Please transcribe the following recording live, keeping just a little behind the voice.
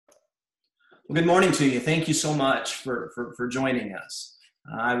Well, good morning to you. Thank you so much for joining us.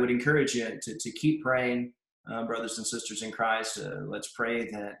 I would encourage you to keep praying, brothers and sisters in Christ. Let's pray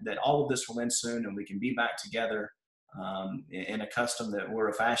that all of this will end soon and we can be back together in a custom that we're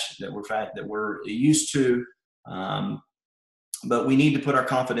a fashion that we're used to. But we need to put our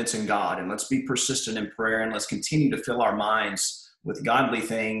confidence in God, and let's be persistent in prayer, and let's continue to fill our minds with godly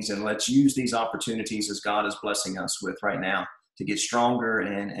things, and let's use these opportunities as God is blessing us with right now to get stronger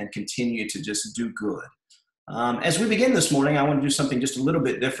and continue to just do good. As we begin this morning, I want to do something just a little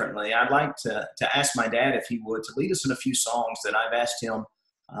bit differently. I'd like to ask my dad if he would to lead us in a few songs that I've asked him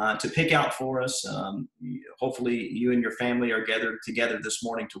to pick out for us. Hopefully you and your family are gathered together this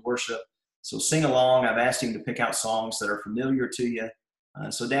morning to worship. So sing along. I've asked him to pick out songs that are familiar to you.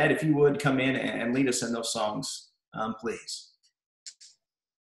 So Dad, if you would come in and lead us in those songs, please.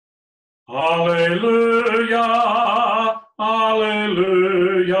 Hallelujah,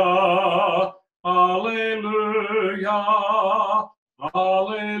 hallelujah, hallelujah,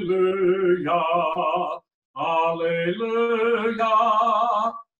 hallelujah, hallelujah,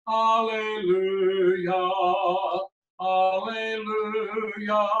 hallelujah,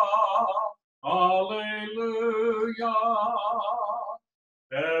 hallelujah, hallelujah.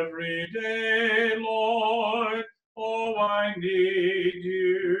 Every day, Lord, oh, I need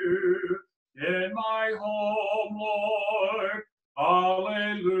you in my home, Lord.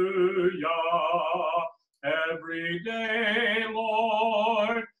 Hallelujah. Every day,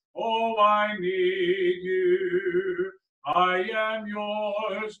 Lord, oh, I need you. I am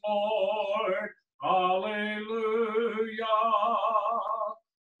yours, Lord. Hallelujah.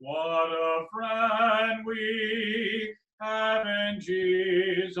 What a friend we have in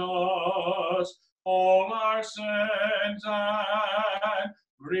Jesus, all our sins and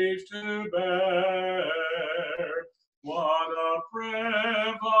griefs to bear. What a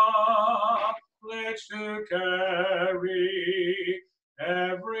privilege to carry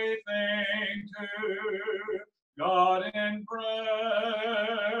everything to God in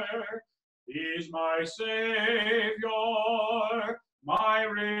prayer. He's my Savior, my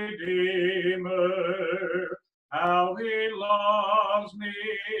Redeemer. How he loves me,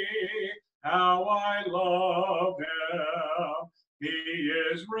 how I love him. He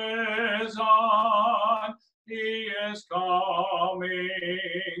is risen, he is coming.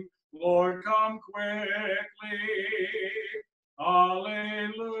 Lord, come quickly.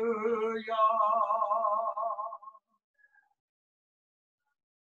 Hallelujah.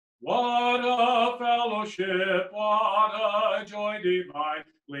 What a fellowship, what a joy divine,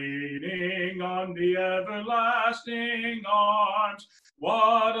 leaning on the everlasting arms.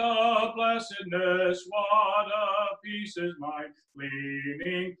 What a blessedness, what a peace is mine,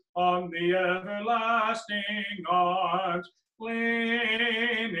 leaning on the everlasting arms.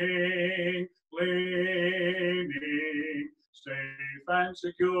 Leaning, leaning, safe and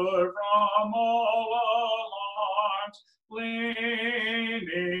secure from all alarms. Leaning,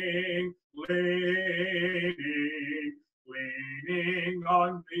 leaning, leaning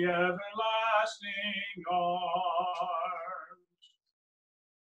on the everlasting arms.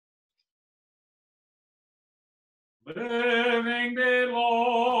 Living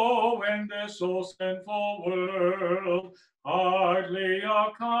below in this so sinful world, hardly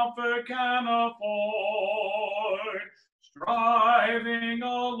a comfort can afford. Striving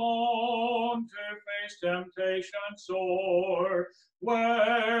alone to face temptation sore,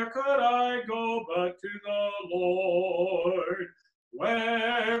 where could I go but to the Lord?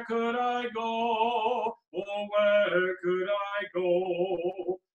 Where could I go? Oh, where could I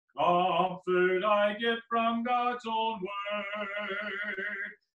go? Comfort I get from God's own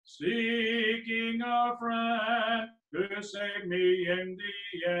word, seeking a friend to save me in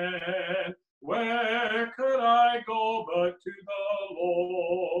the end. Where could I go but to the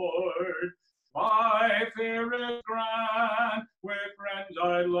Lord? My fear is grand with friends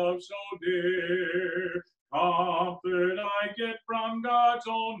I love so dear. Comfort I get from God's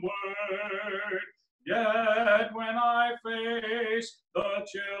own word. Yet when I face the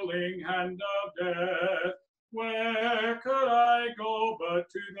chilling hand of death, where could I go but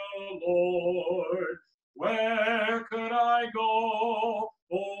to the Lord? Where could I go?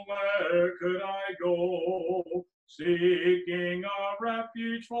 Oh, where could I go? Seeking a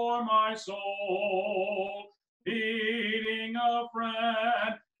refuge for my soul, needing a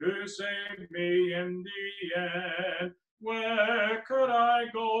friend to save me in the end. Where could I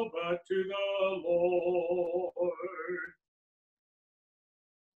go but to the Lord?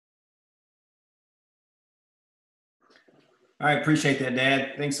 I appreciate that,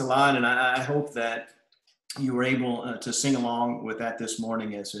 Dad. Thanks a lot, and I hope that you were able to sing along with that this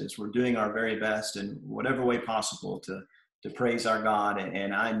morning as we're doing our very best in whatever way possible to praise our God.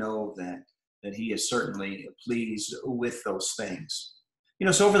 And I know that he is certainly pleased with those things.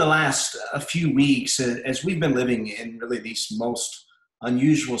 So over the last few weeks, as we've been living in really these most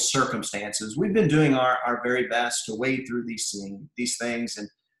unusual circumstances, we've been doing our very best to wade through these things.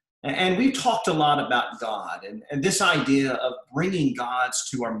 And we've talked a lot about God and this idea of bringing God's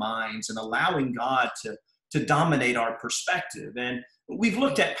to our minds and allowing God to dominate our perspective. And we've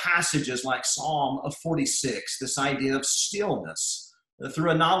looked at passages like Psalm 46, this idea of stillness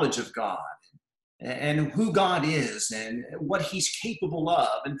through a knowledge of God and who God is and what he's capable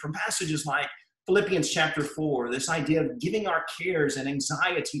of. And from passages like Philippians chapter 4, this idea of giving our cares and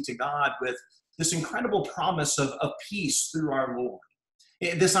anxiety to God with this incredible promise of peace through our Lord.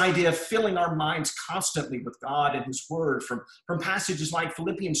 This idea of filling our minds constantly with God and his word from passages like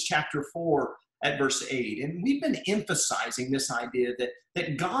Philippians chapter 4 at verse 8. And we've been emphasizing this idea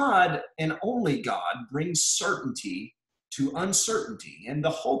that God and only God brings certainty to uncertainty. And the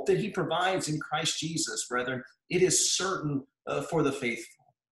hope that he provides in Christ Jesus, brethren, it is certain for the faithful.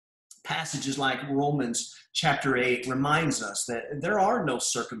 Passages like Romans chapter 8 reminds us that there are no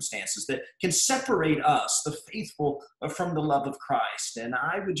circumstances that can separate us, the faithful, from the love of Christ. And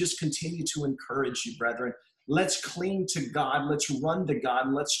I would just continue to encourage you, brethren, let's cling to God, let's run to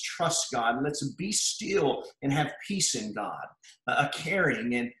God, let's trust God, let's be still and have peace in God, a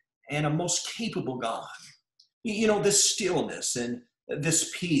caring and a most capable God. This stillness and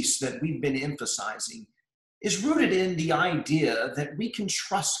this peace that we've been emphasizing is rooted in the idea that we can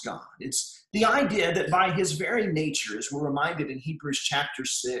trust God. It's the idea that by his very nature, as we're reminded in Hebrews chapter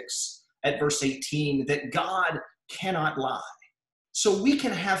 6 at verse 18, that God cannot lie. So we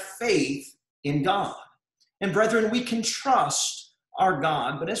can have faith in God. And brethren, we can trust our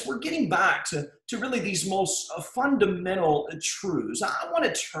God. But as we're getting back to really these most fundamental truths, I want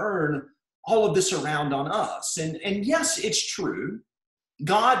to turn all of this around on us. And yes, it's true.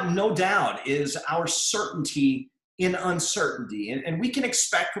 God, no doubt, is our certainty in uncertainty. And we can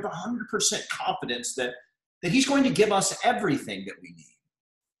expect with 100% confidence that he's going to give us everything that we need.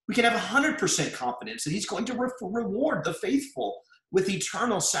 We can have 100% confidence that he's going to reward the faithful with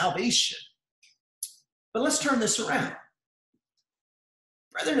eternal salvation. But let's turn this around.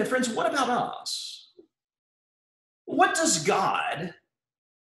 Brethren and friends, what about us? What does God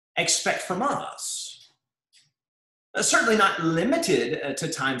expect from us? Certainly not limited to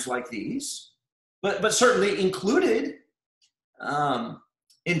times like these, but certainly included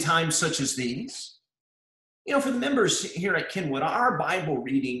in times such as these. For the members here at Kenwood, our Bible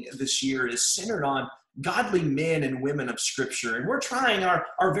reading this year is centered on godly men and women of Scripture, and we're trying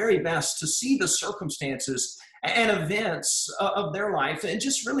our very best to see the circumstances and events of their life and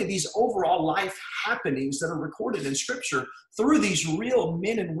just really these overall life happenings that are recorded in Scripture through these real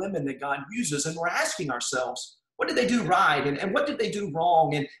men and women that God uses. And we're asking ourselves, what did they do right? And what did they do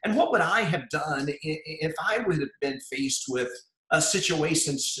wrong? And what would I have done if I would have been faced with a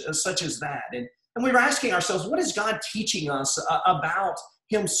situation such as that? And we were asking ourselves, what is God teaching us about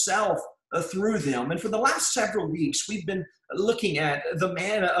himself through them? And for the last several weeks, we've been looking at the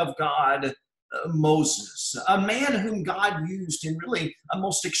man of God, Moses, a man whom God used in really a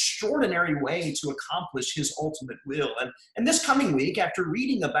most extraordinary way to accomplish his ultimate will. And this coming week, after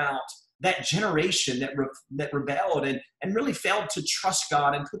reading about that generation that rebelled and really failed to trust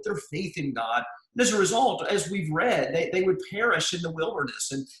God and put their faith in God, and as a result, as we've read, they would perish in the wilderness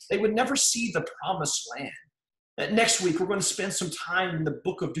and they would never see the promised land. Next week, we're going to spend some time in the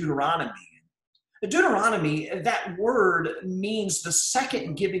book of Deuteronomy. Deuteronomy, that word means the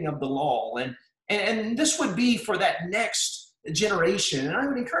second giving of the law. And this would be for that next generation. And I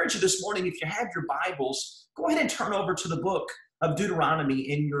would encourage you this morning, if you have your Bibles, go ahead and turn over to the book of Deuteronomy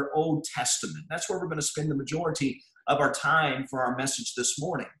in your Old Testament. That's where we're going to spend the majority of our time for our message this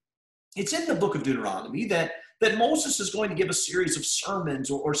morning. It's in the book of Deuteronomy that Moses is going to give a series of sermons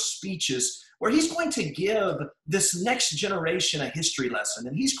or speeches where he's going to give this next generation a history lesson,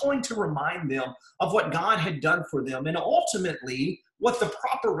 and he's going to remind them of what God had done for them and ultimately what the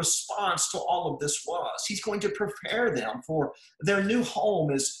proper response to all of this was. He's going to prepare them for their new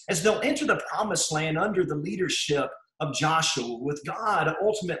home as they'll enter the promised land under the leadership of Joshua, with God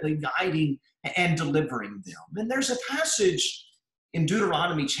ultimately guiding and delivering them. And there's a passage in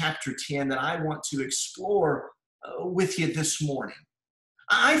Deuteronomy chapter 10 that I want to explore with you this morning.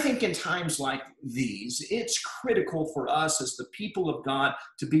 I think in times like these, it's critical for us as the people of God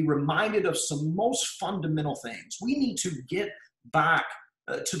to be reminded of some most fundamental things. We need to get back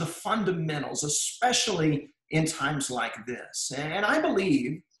to the fundamentals, especially in times like this. And I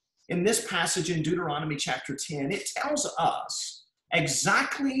believe in this passage in Deuteronomy chapter 10, it tells us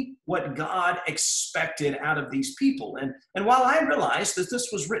exactly what God expected out of these people. And while I realize that this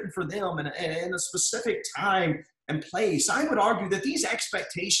was written for them in a specific time and place, I would argue that these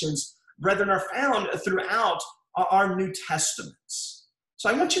expectations, brethren, are found throughout our New Testaments. So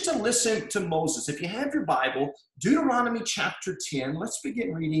I want you to listen to Moses. If you have your Bible, Deuteronomy chapter 10, let's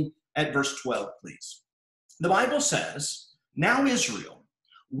begin reading at verse 12, please. The Bible says, "Now Israel,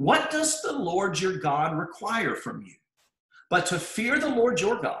 what does the Lord your God require from you? But to fear the Lord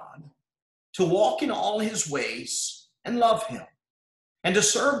your God, to walk in all his ways and love him, and to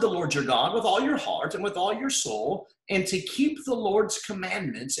serve the Lord your God with all your heart and with all your soul, and to keep the Lord's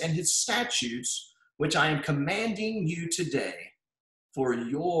commandments and his statutes, which I am commanding you today for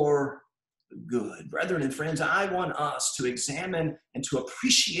your good." Brethren and friends, I want us to examine and to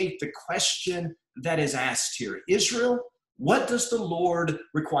appreciate the question that is asked here. Israel, what does the Lord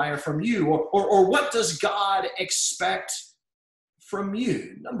require from you? Or what does God expect from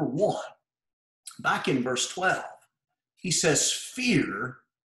you? Number one, back in verse 12, he says, "Fear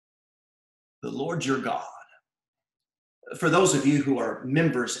the Lord your God." For those of you who are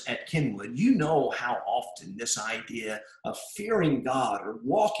members at Kenwood, you know how often this idea of fearing God or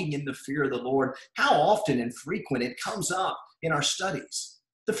walking in the fear of the Lord, how often and frequent it comes up in our studies.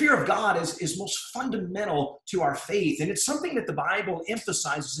 The fear of God is most fundamental to our faith, and it's something that the Bible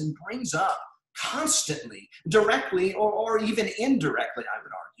emphasizes and brings up constantly, directly or even indirectly, I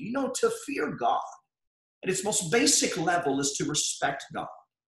would argue. You know, to fear God at its most basic level is to respect God.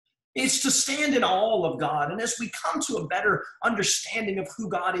 It's to stand in awe of God. And as we come to a better understanding of who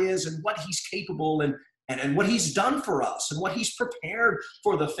God is and what he's capable and what he's done for us and what he's prepared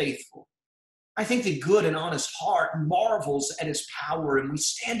for the faithful, I think the good and honest heart marvels at his power, and we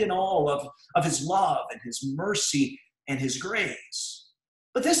stand in awe of his love and his mercy and his grace.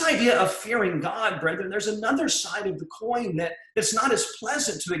 But this idea of fearing God, brethren, there's another side of the coin that's not as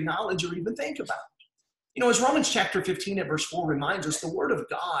pleasant to acknowledge or even think about. You know, as Romans chapter 15 at verse 4 reminds us, the Word of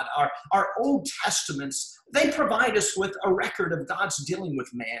God, our Old Testaments, they provide us with a record of God's dealing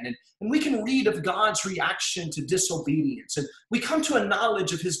with man. And we can read of God's reaction to disobedience. And we come to a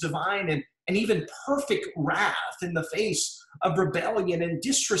knowledge of his divine and even perfect wrath in the face of rebellion and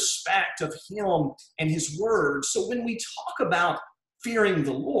disrespect of him and his word. So when we talk about fearing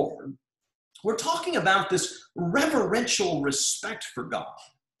the Lord, we're talking about this reverential respect for God.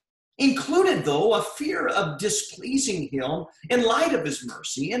 Included, though, a fear of displeasing him in light of his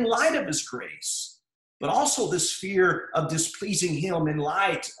mercy, in light of his grace, but also this fear of displeasing him in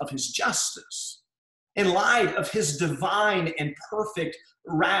light of his justice, in light of his divine and perfect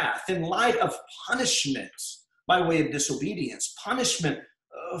wrath, in light of punishment by way of disobedience, punishment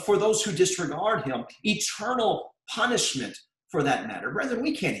for those who disregard him, eternal punishment for that matter. Brethren,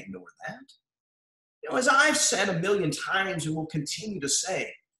 we can't ignore that. You know, as I've said a million times and will continue to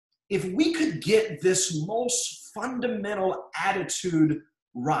say, if we could get this most fundamental attitude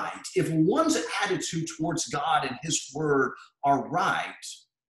right, if one's attitude towards God and his word are right,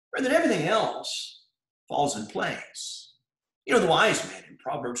 then everything else falls in place. You know, the wise man in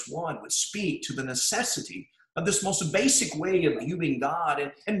Proverbs 1 would speak to the necessity of this most basic way of viewing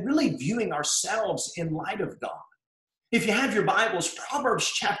God and really viewing ourselves in light of God. If you have your Bibles,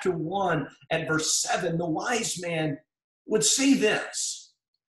 Proverbs chapter 1 and verse 7, the wise man would say this: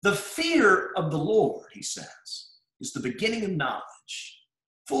 "The fear of the Lord," he says, "is the beginning of knowledge.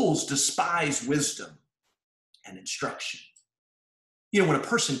 Fools despise wisdom and instruction." You know, when a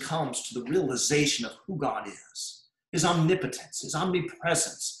person comes to the realization of who God is, his omnipotence, his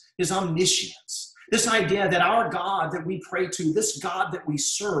omnipresence, his omniscience, this idea that our God that we pray to, this God that we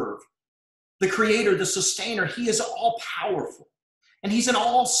serve, the creator, the sustainer, he is all powerful, and he's an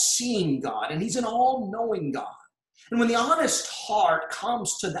all-seeing God, and he's an all-knowing God. And when the honest heart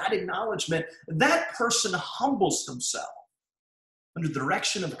comes to that acknowledgement, that person humbles himself under the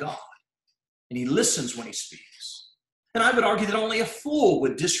direction of God, and he listens when he speaks. And I would argue that only a fool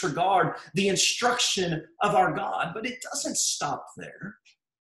would disregard the instruction of our God, but it doesn't stop there.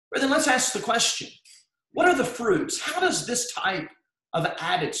 But then let's ask the question, what are the fruits? How does this type of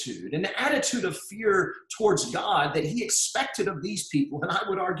attitude, an attitude of fear towards God that he expected of these people, and I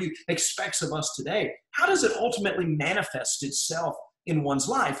would argue expects of us today, how does it ultimately manifest itself in one's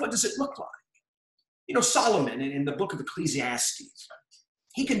life? What does it look like? You know, Solomon in the book of Ecclesiastes,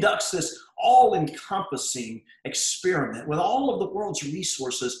 he conducts this all-encompassing experiment with all of the world's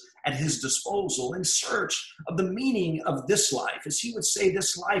resources at his disposal in search of the meaning of this life, as he would say,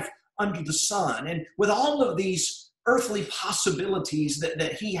 this life under the sun. And with all of these earthly possibilities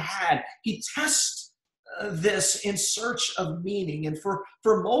that he had, he tests this in search of meaning. And for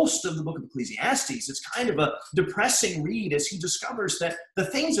most of the book of Ecclesiastes, it's kind of a depressing read as he discovers that the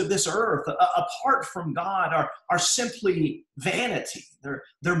things of this earth, apart from God, are simply vanity.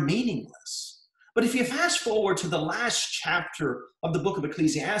 They're meaningless. But if you fast forward to the last chapter of the book of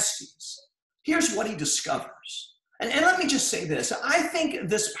Ecclesiastes, here's what he discovers. And let me just say this. I think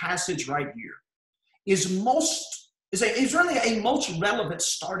this passage right here is really a most relevant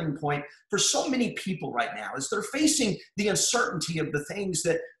starting point for so many people right now as they're facing the uncertainty of the things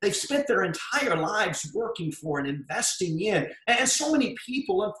that they've spent their entire lives working for and investing in. And so many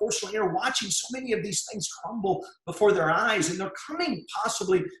people, unfortunately, are watching so many of these things crumble before their eyes, and they're coming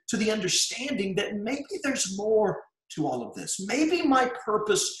possibly to the understanding that maybe there's more to all of this. Maybe my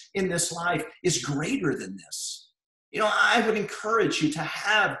purpose in this life is greater than this. I would encourage you to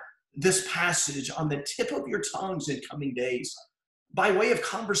have this passage on the tip of your tongues in coming days by way of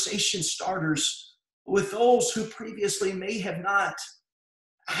conversation starters with those who previously may have not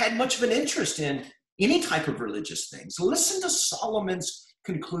had much of an interest in any type of religious things. Listen to Solomon's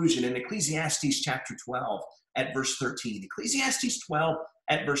conclusion in Ecclesiastes chapter 12 at verse 13. Ecclesiastes 12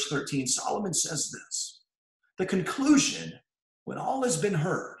 at verse 13, Solomon says this: the conclusion, when all has been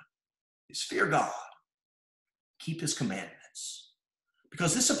heard, is fear God, keep his commandments.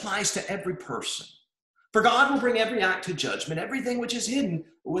 Because this applies to every person. For God will bring every act to judgment, everything which is hidden,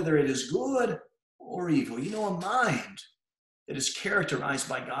 whether it is good or evil. A mind that is characterized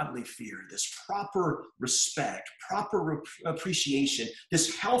by godly fear, this proper respect, proper appreciation,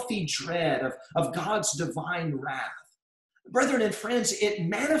 this healthy dread of God's divine wrath. Brethren and friends, it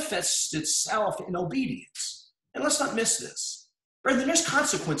manifests itself in obedience. And let's not miss this. Brethren, there's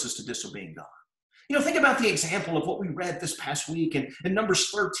consequences to disobeying God. Think about the example of what we read this past week in Numbers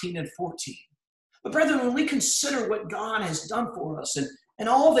 13 and 14. But brethren, when we consider what God has done for us and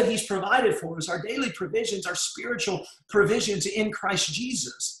all that he's provided for us, our daily provisions, our spiritual provisions in Christ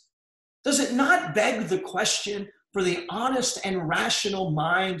Jesus, does it not beg the question for the honest and rational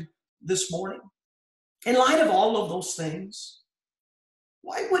mind this morning? In light of all of those things,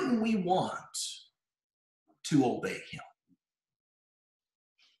 why wouldn't we want to obey him?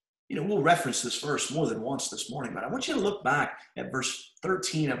 We'll reference this verse more than once this morning, but I want you to look back at verse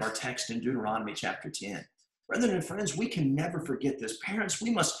 13 of our text in Deuteronomy chapter 10. Brethren and friends, we can never forget this. Parents,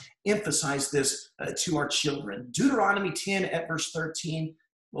 we must emphasize this to our children. Deuteronomy 10 at verse 13,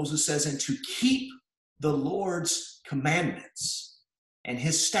 Moses says, and to keep the Lord's commandments and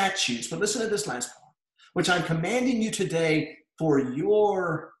his statutes. But listen to this last part, which I'm commanding you today for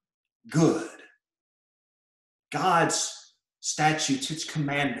your good. God's statutes, his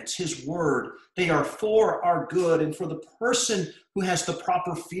commandments, his word, they are for our good and for the person who has the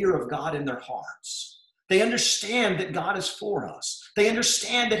proper fear of God in their hearts. They understand that God is for us. They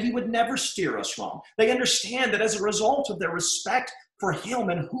understand that he would never steer us wrong. They understand that as a result of their respect for him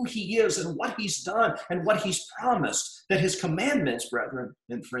and who he is and what he's done and what he's promised, that his commandments, brethren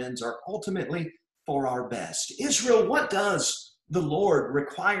and friends, are ultimately for our best. Israel, what does the Lord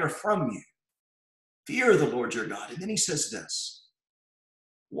require from you? Fear the Lord your God. And then he says this: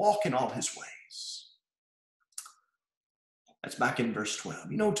 walk in all his ways. That's back in verse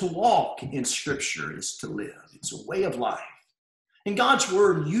 12. To walk in Scripture is to live. It's a way of life. And God's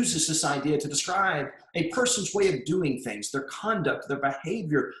word uses this idea to describe a person's way of doing things, their conduct, their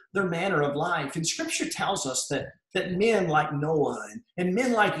behavior, their manner of life. And Scripture tells us that men like Noah and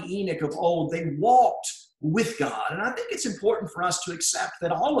men like Enoch of old, they walked with God. And I think it's important for us to accept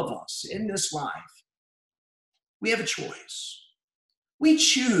that all of us in this life, we have a choice. We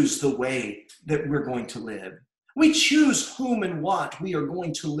choose the way that we're going to live. We choose whom and what we are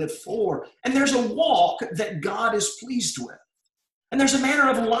going to live for. And there's a walk that God is pleased with. And there's a manner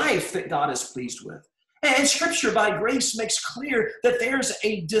of life that God is pleased with. And Scripture, by grace, makes clear that there's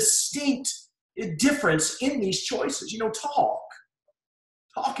a distinct difference in these choices.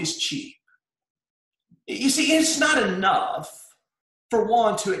 Talk is cheap. You see, it's not enough for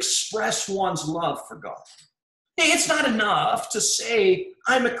one to express one's love for God. It's not enough to say,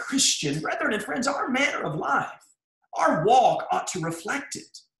 I'm a Christian. Brethren and friends, our manner of life, our walk ought to reflect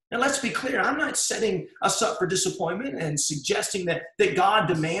it. Now, let's be clear. I'm not setting us up for disappointment and suggesting that God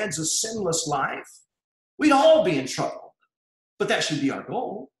demands a sinless life. We'd all be in trouble, but that should be our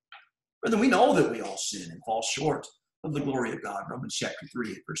goal. Brethren, we know that we all sin and fall short of the glory of God, Romans chapter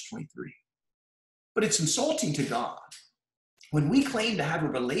 3 verse 23. But it's insulting to God when we claim to have a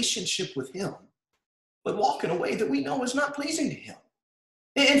relationship with him, but walk in a way that we know is not pleasing to him.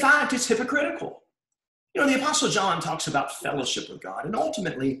 In fact, it's hypocritical. The Apostle John talks about fellowship with God, and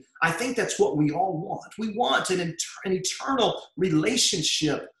ultimately, I think that's what we all want. We want an eternal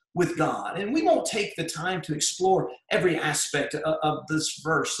relationship with God. And we won't take the time to explore every aspect of this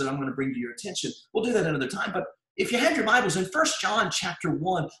verse that I'm going to bring to your attention. We'll do that another time. But if you have your Bibles in 1 John chapter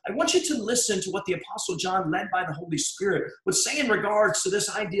 1, I want you to listen to what the Apostle John, led by the Holy Spirit, would say in regards to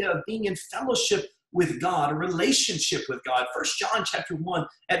this idea of being in fellowship with God, a relationship with God. 1 John chapter 1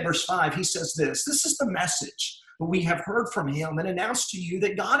 at verse 5, he says this is the message that we have heard from him and announced to you,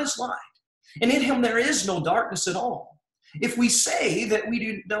 that God is light, and in him there is no darkness at all. If we say that we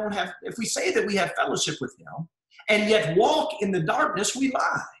have fellowship with him and yet walk in the darkness, we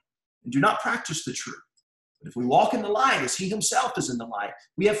lie and do not practice the truth. But if we walk in the light as he himself is in the light,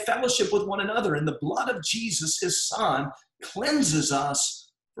 we have fellowship with one another, and the blood of Jesus, his son, cleanses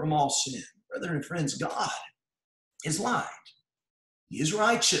us from all sin. Brethren and friends, God is light. He is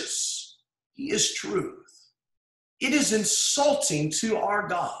righteous. He is truth. It is insulting to our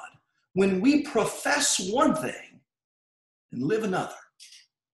God when we profess one thing and live another.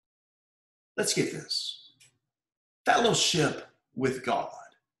 Let's get this. Fellowship with God.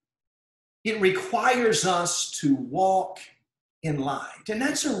 It requires us to walk in light, and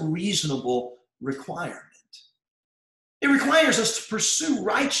that's a reasonable requirement. It requires us to pursue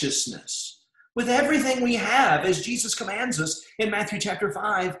righteousness with everything we have, as Jesus commands us in Matthew chapter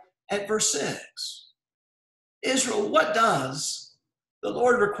 5 at verse 6. Israel, what does the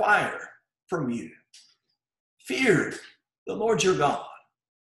Lord require from you? Fear the Lord your God.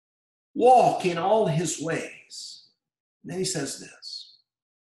 Walk in all his ways. And then he says this,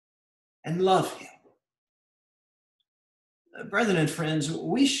 and love him. Brethren and friends,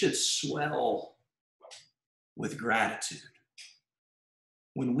 we should swell with gratitude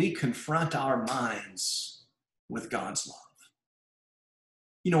when we confront our minds with God's love.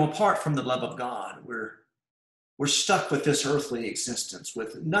 You know, apart from the love of God, we're stuck with this earthly existence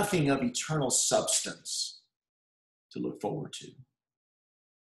with nothing of eternal substance to look forward to.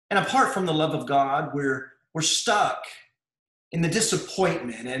 And apart from the love of God, we're stuck in the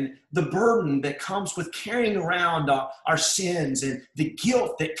disappointment and the burden that comes with carrying around our sins and the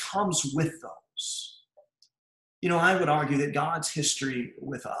guilt that comes with those. You know, I would argue that God's history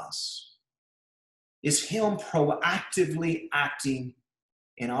with us is him proactively acting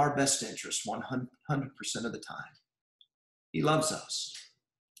in our best interest 100% of the time. He loves us,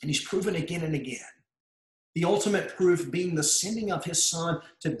 and he's proven again and again. The ultimate proof being the sending of his son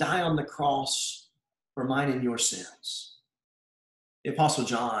to die on the cross for mine and your sins. The Apostle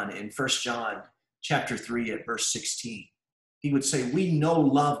John in 1 John chapter 3 at verse 16, he would say, we know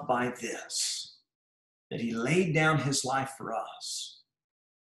love by this, that he laid down his life for us.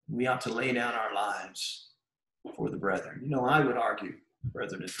 We ought to lay down our lives for the brethren. You know, I would argue,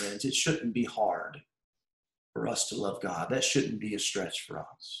 brethren and friends, it shouldn't be hard for us to love God. That shouldn't be a stretch for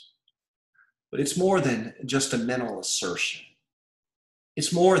us. But it's more than just a mental assertion.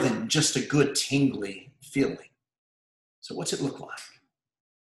 It's more than just a good tingly feeling. So what's it look like?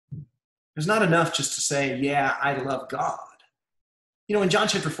 There's not enough just to say, yeah, I love God. You know, in John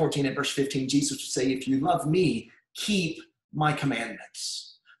chapter 14 at verse 15, Jesus would say, if you love me, keep my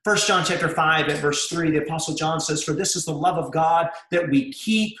commandments. 1 John chapter 5 at verse 3, the Apostle John says, for this is the love of God, that we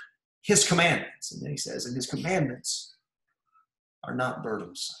keep his commandments. And then he says, and his commandments are not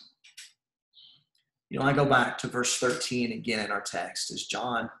burdensome. You know, I go back to verse 13 again in our text as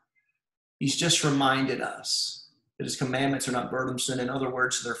John, he's just reminded us that his commandments are not burdensome. In other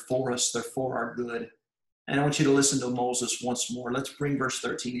words, they're for us, they're for our good. And I want you to listen to Moses once more. Let's bring verse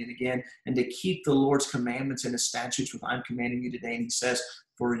 13 in again. And to keep the Lord's commandments and his statutes, which I'm commanding you today. And he says,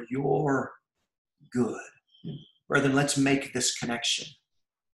 for your good. Brethren, let's make this connection.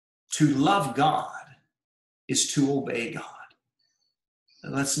 To love God is to obey God.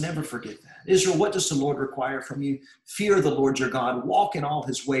 And let's never forget that. Israel, what does the Lord require from you? Fear the Lord your God. Walk in all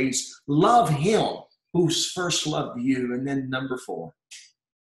his ways. Love him who's first loved you. And then number 4,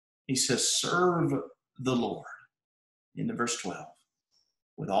 he says, serve the Lord. In verse 12,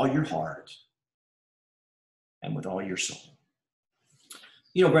 with all your heart and with all your soul.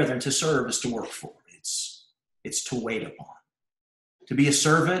 You know, brethren, to serve is to work for. It's to wait upon. To be a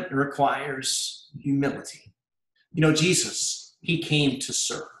servant requires humility. You know, Jesus, he came to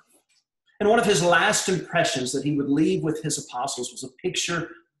serve. And one of his last impressions that he would leave with his apostles was a picture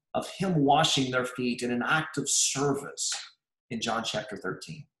of him washing their feet in an act of service in John chapter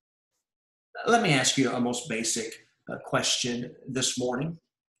 13. Let me ask you a most basic question this morning.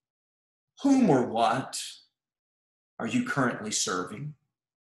 Whom or what are you currently serving?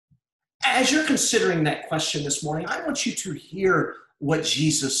 As you're considering that question this morning, I want you to hear what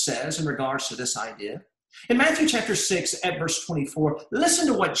Jesus says in regards to this idea. In Matthew chapter 6 at verse 24, listen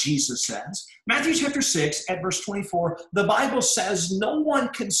to what Jesus says. Matthew chapter 6 at verse 24, the Bible says, no one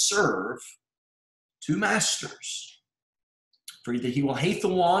can serve two masters. For either he will hate the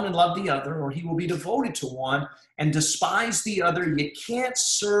one and love the other, or he will be devoted to one and despise the other. You can't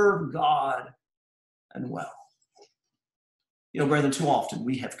serve God and well. You know, brethren, too often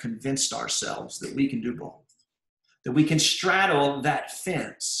we have convinced ourselves that we can do both, that we can straddle that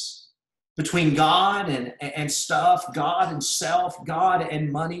fence between God and stuff, God and self, God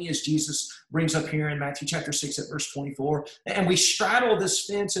and money, as Jesus brings up here in Matthew chapter 6 at verse 24. And we straddle this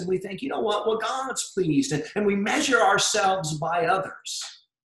fence and we think, you know what, well, God's pleased. And we measure ourselves by others.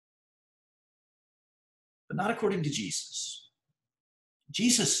 But not according to Jesus.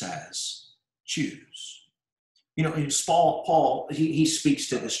 Jesus says, choose. You know, Paul, he speaks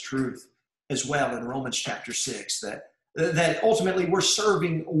to this truth as well in Romans chapter 6, that ultimately we're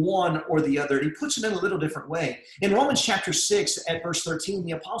serving one or the other. He puts it in a little different way. In Romans chapter 6 at verse 13,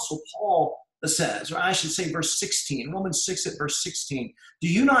 the Apostle Paul says, or I should say verse 16, Romans 6 at verse 16, do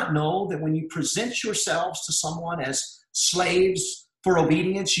you not know that when you present yourselves to someone as slaves for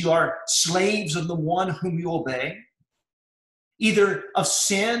obedience, you are slaves of the one whom you obey? Either of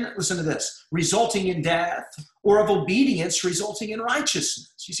sin, listen to this, resulting in death, or of obedience resulting in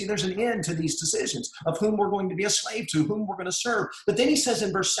righteousness. You see, there's an end to these decisions of whom we're going to be a slave to, whom we're going to serve. But then he says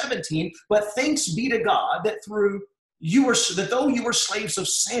in verse 17, but thanks be to God that though you were slaves of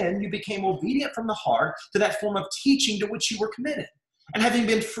sin, you became obedient from the heart to that form of teaching to which you were committed. And having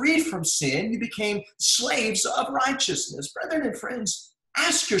been freed from sin, you became slaves of righteousness. Brethren and friends,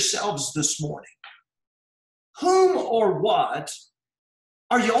 ask yourselves this morning, whom or what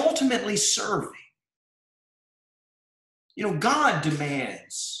are you ultimately serving? You know, God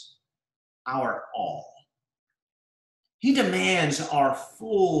demands our all. He demands our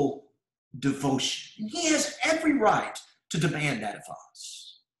full devotion. He has every right to demand that of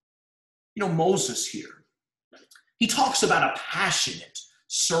us. You know, Moses here, he talks about a passionate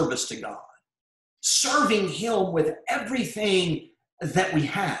service to God, serving him with everything that we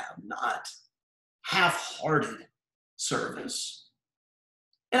have, not half-hearted service.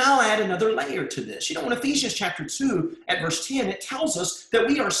 And I'll add another layer to this. You know, in Ephesians chapter 2 at verse 10, it tells us that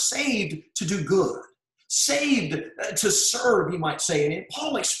we are saved to do good, saved to serve, you might say. And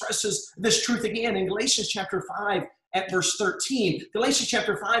Paul expresses this truth again in Galatians chapter 5 at verse 13. Galatians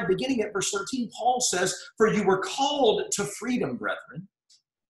chapter 5, beginning at verse 13, Paul says, for you were called to freedom, brethren.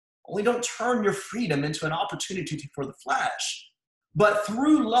 Only don't turn your freedom into an opportunity for the flesh, but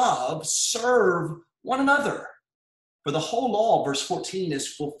through love serve one another. For the whole law, verse 14,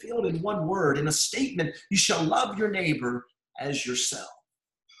 is fulfilled in one word, in a statement, you shall love your neighbor as yourself.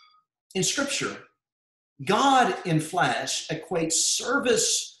 In Scripture, God in flesh equates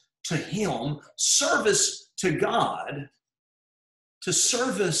service to him, service to God, to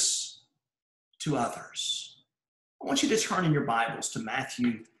service to others. I want you to turn in your Bibles to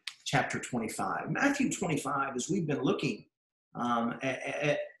Matthew chapter 25. Matthew 25, as we've been looking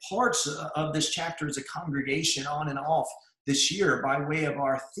at parts of this chapter as a congregation on and off this year by way of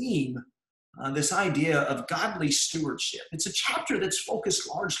our theme, this idea of godly stewardship. It's a chapter that's focused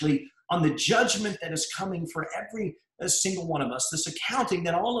largely on the judgment that is coming for every single one of us, this accounting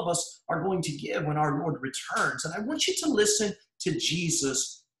that all of us are going to give when our Lord returns. And I want you to listen to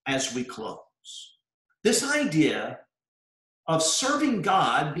Jesus as we close. This idea of serving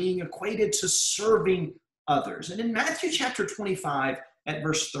God being equated to serving others. And in Matthew chapter 25 at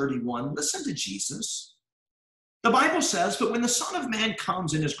verse 31, listen to Jesus. The Bible says, but when the Son of Man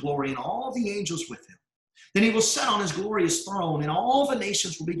comes in his glory and all the angels with him, then he will sit on his glorious throne and all the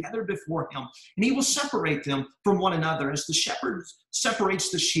nations will be gathered before him, and he will separate them from one another as the shepherd separates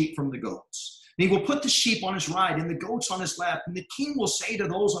the sheep from the goats. And he will put the sheep on his right and the goats on his left, and the king will say to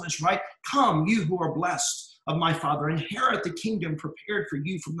those on his right, come, you who are blessed of my Father, inherit the kingdom prepared for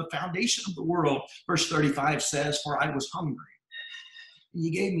you from the foundation of the world. Verse 35 says, for I was hungry, and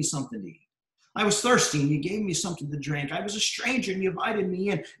you gave me something to eat. I was thirsty, and you gave me something to drink. I was a stranger, and you invited me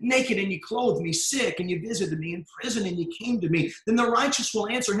in. Naked, and you clothed me. Sick, and you visited me. In prison, and you came to me. Then the righteous will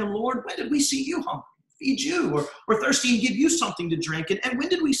answer him, Lord, when did we see you hungry, feed you, or thirsty, and give you something to drink? And when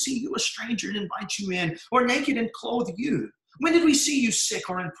did we see you a stranger and invite you in, or naked and clothe you? When did we see you sick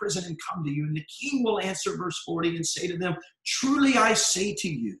or in prison and come to you? And the king will answer, verse 40, and say to them, truly I say to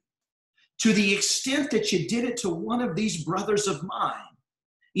you, to the extent that you did it to one of these brothers of mine,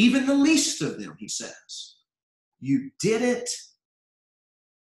 even the least of them, he says, you did it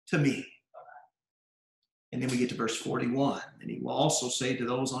to me. And then we get to verse 41, and he will also say to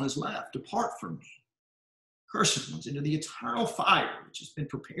those on his left, depart from me, cursed ones, into the eternal fire, which has been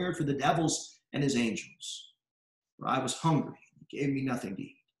prepared for the devils and his angels. For I was hungry, and you gave me nothing to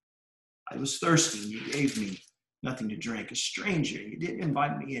eat. I was thirsty, and you gave me nothing to drink. A stranger, you didn't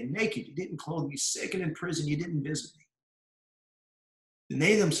invite me in. Naked, you didn't clothe me. Sick and in prison, you didn't visit me. And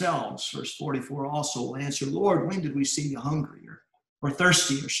they themselves, verse 44, also will answer, Lord, when did we see you hungry or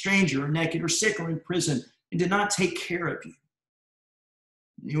thirsty or stranger or naked or sick or in prison and did not take care of you?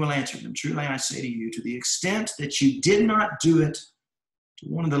 And you will answer them, truly I say to you, to the extent that you did not do it to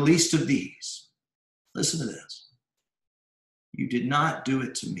one of the least of these, listen to this, you did not do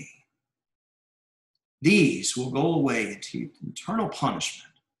it to me. These will go away into eternal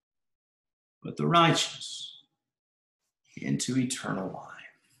punishment, but the righteous into eternal life.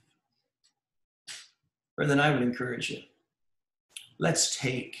 Brethren, I would encourage you, let's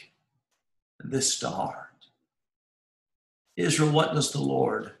take this to heart. Israel, what does the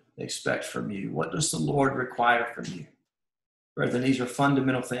Lord expect from you? What does the Lord require from you? Brethren, these are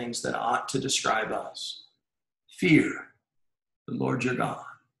fundamental things that ought to describe us. Fear the Lord your God.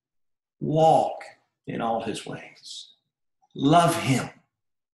 Walk in all his ways. Love him,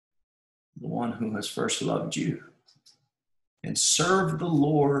 the one who has first loved you. And serve the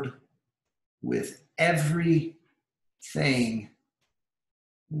Lord with everything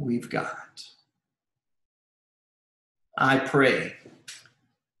we've got. I pray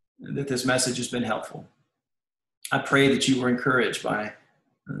that this message has been helpful. I pray that you were encouraged by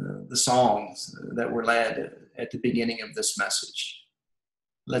the songs that were led at the beginning of this message.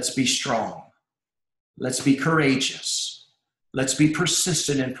 Let's be strong. Let's be courageous. Let's be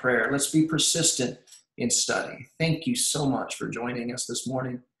persistent in prayer. Let's be persistent in study. Thank you so much for joining us this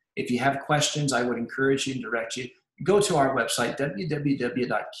morning. If you have questions, I would encourage you and direct you. Go to our website,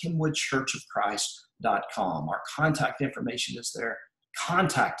 www.kenwoodchurchofchrist.com. Our contact information is there.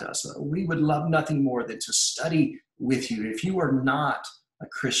 Contact us. We would love nothing more than to study with you. If you are not a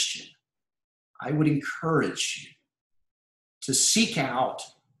Christian, I would encourage you to seek out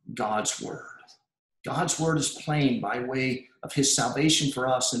God's Word. God's Word is plain by way of his salvation for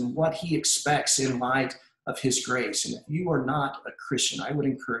us and what he expects in light of his grace. And if you are not a Christian, I would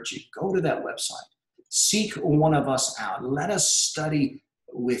encourage you, go to that website. Seek one of us out. Let us study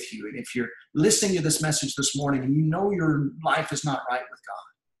with you. And if you're listening to this message this morning and you know your life is not right with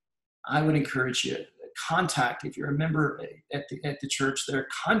God, I would encourage you to contact, if you're a member at the church there,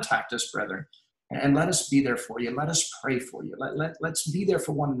 contact us, brethren, and let us be there for you. Let us pray for you. Let's be there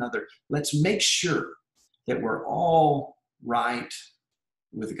for one another. Let's make sure that we're all right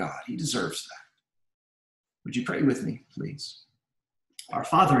with God. He deserves that. Would you pray with me, please? Our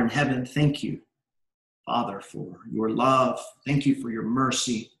Father in heaven, thank you, Father, for your love. Thank you for your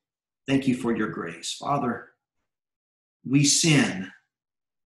mercy. Thank you for your grace. Father, we sin,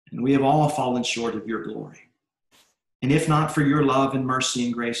 and we have all fallen short of your glory. And if not for your love and mercy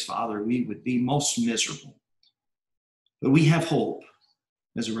and grace, Father, we would be most miserable. But we have hope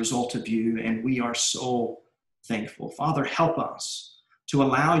as a result of you, and we are so thankful. Father, help us to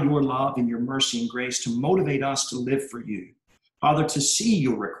allow your love and your mercy and grace to motivate us to live for you. Father, to see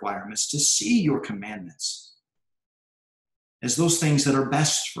your requirements, to see your commandments as those things that are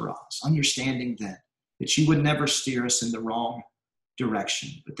best for us, understanding that you would never steer us in the wrong direction,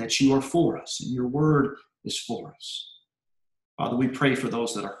 but that you are for us and your word is for us. Father, we pray for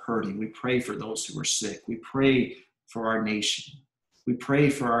those that are hurting. We pray for those who are sick. We pray for our nation. We pray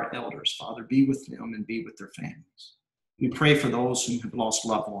for our elders. Father, be with them and be with their families. We pray for those who have lost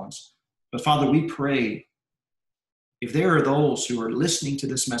loved ones. But Father, we pray if there are those who are listening to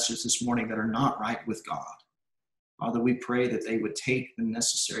this message this morning that are not right with God, Father, we pray that they would take the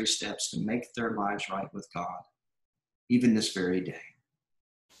necessary steps to make their lives right with God, even this very day.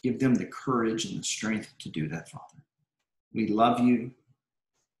 Give them the courage and the strength to do that, Father. We love you.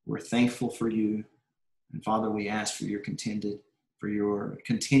 We're thankful for you. And Father, we ask for your continued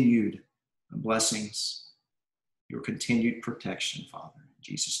blessings, your continued protection, Father. In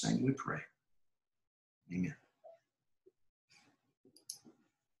Jesus' name we pray. Amen.